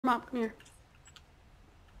Mop, come here.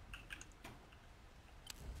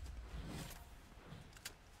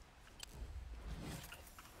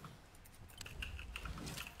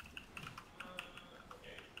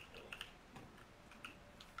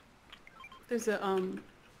 There's a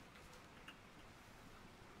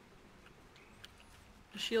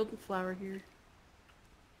shield flower here.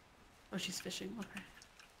 Oh, she's fishing. Okay.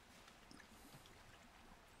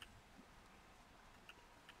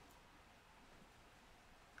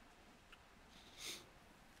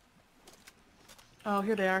 Oh,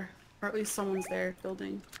 here they are. Or at least someone's there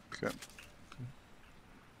building. Okay.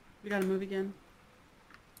 We gotta move again.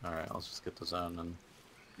 Alright, I'll just get the zone and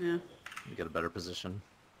Yeah. get a better position.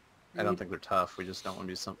 I don't think they're tough, we just don't want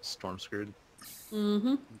to be storm screwed.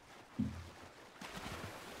 Mm-hmm.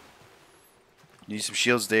 Need some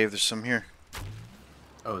shields, Dave. There's some here.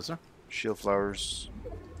 Oh, is there? Shield flowers.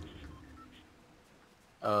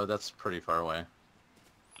 Oh, that's pretty far away.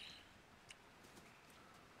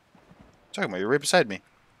 Talking about, you're right beside me.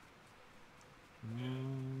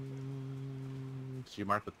 Did you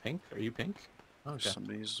mark with pink? Are you pink? Oh, okay.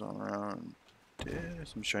 Somebody's all around.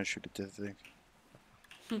 Yes, I'm trying to shoot at the thing.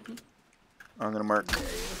 I'm gonna mark.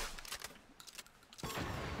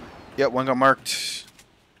 Yep, one got marked.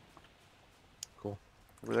 Cool.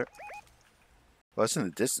 Over there. Well, that's in the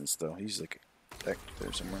distance, though. He's like back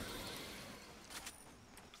there somewhere.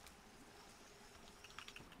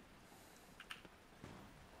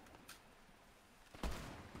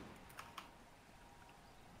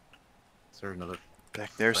 Is there another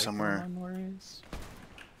Back there fight somewhere. going on where he is?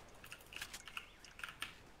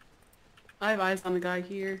 I have eyes on the guy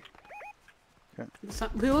here. Okay.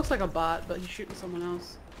 He looks like a bot, but he's shooting someone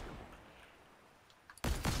else.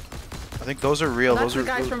 I think those are real. That's Those are the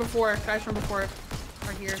guys from before. Guys from before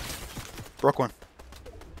are here. broke one.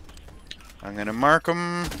 I'm gonna mark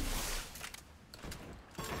them.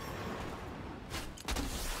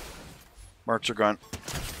 Marks are gone.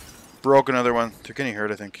 Broke another one. They're getting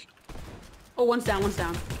hurt, I think. Oh, one's down, one's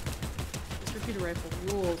down. This repeater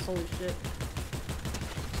rifle rules, holy shit.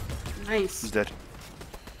 Nice. He's dead.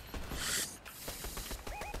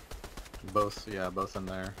 Both, yeah, both in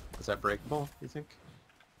there. Is that breakable, you think?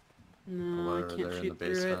 No, Or I they're can't in the shoot through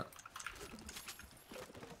it. basement?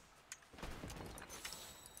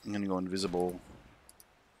 I'm gonna go invisible.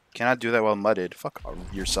 Cannot do that while mudded. Fuck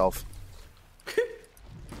yourself.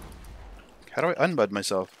 How do I unmud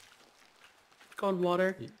myself? Go in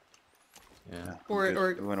water. Yeah. Or It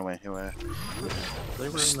went away. It went away. They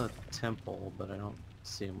were in the temple, but I don't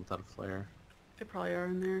see them without a flare. they probably are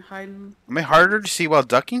in there hiding. Am I harder to see while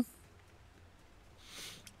ducking?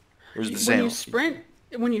 Or is it the When same?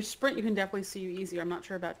 you sprint, you can definitely see you easier. I'm not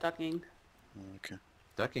sure about ducking. Okay.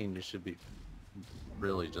 Ducking, you should be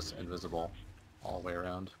really just invisible all the way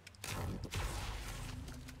around.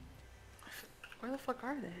 Where the fuck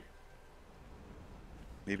are they?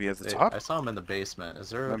 Maybe at the I top? saw them in the basement.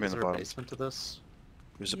 Is there, Might be in is the there a bottom. basement to this?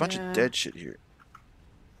 There's a bunch Yeah. of dead shit here.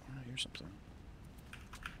 Oh, here's something.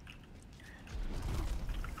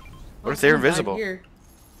 What if they're someone died invisible? here.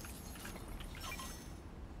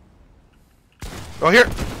 Oh, here!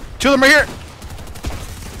 Two of them are here!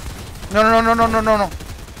 No, no, no, no, no, no, no.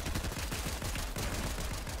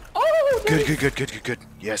 Oh, Good, nice. good, good, good, good, good.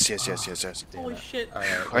 Yes, yes, yes, yes, yes. Damn Holy it. shit.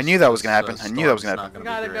 I knew that was gonna happen. I knew that was gonna storm's happen.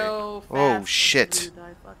 not Gotta be go fast. Oh, or shit. she's gonna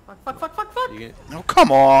die. Fuck, fuck, fuck, fuck, fuck. great. You No,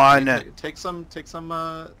 come on! take some, it's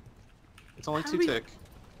only How two do we- tick.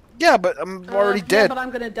 Yeah, but I'm already Yeah, dead. but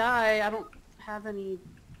I'm gonna die. I don't have any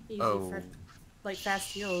easy Oh. for, like, fast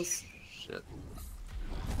heals. Shit.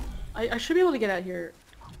 I should be able to get out here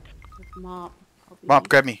with Mop. Help Mop,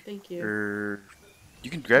 grab me. Thank you. You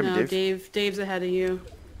can grab no, me, Dave. Dave's ahead of you.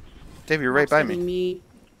 Dave, you're right Mop's by hitting me. me.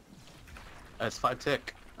 It's 5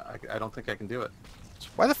 tick. I don't think I can do it.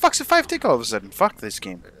 Why the fuck's a 5 tick all of a sudden? Fuck this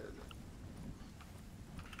game.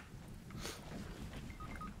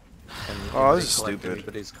 Can Oh, anybody this is collect stupid.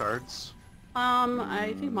 anybody's cards?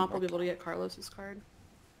 I think Mop will be able to get Carlos's card.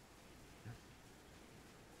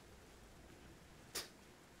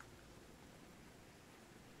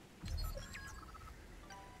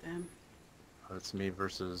 Damn. Oh, it's me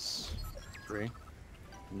versus 3.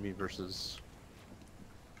 Me versus...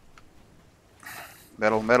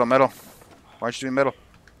 Metal, metal, metal. Why aren't you doing metal?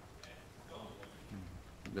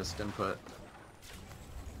 missed input.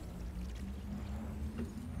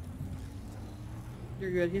 You're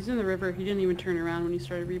good. He's in the river. He didn't even turn around when he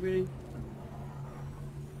started rebooting.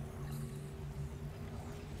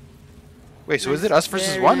 Wait, so is Nice. it us versus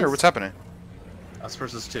Very one, or nice. what's happening? Us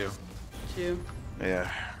versus 2. 2. Yeah.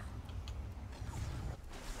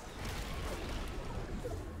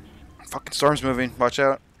 Fucking storm's moving. Watch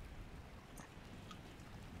out.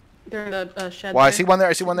 They're in the shed. Well, I there. see one there.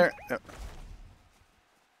 I see one there. Yep.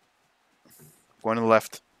 Going to the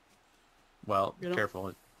left. Well, You don't-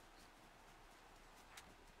 careful.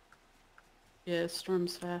 Yeah,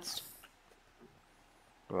 storm's fast.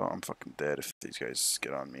 Well, I'm fucking dead if these guys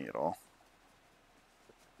get on me at all.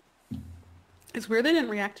 It's weird they didn't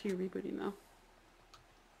react to you rebooting though.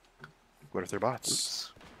 What if they're bots?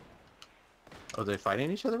 Oops. Are they fighting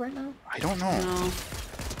each other right now? I don't know. No.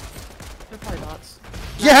 They're probably bots.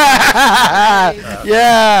 Yeah! Nice.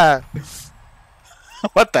 Yeah!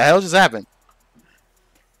 What the hell just happened?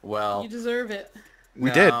 Well, You deserve it.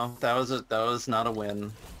 We did. that was not a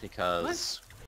win because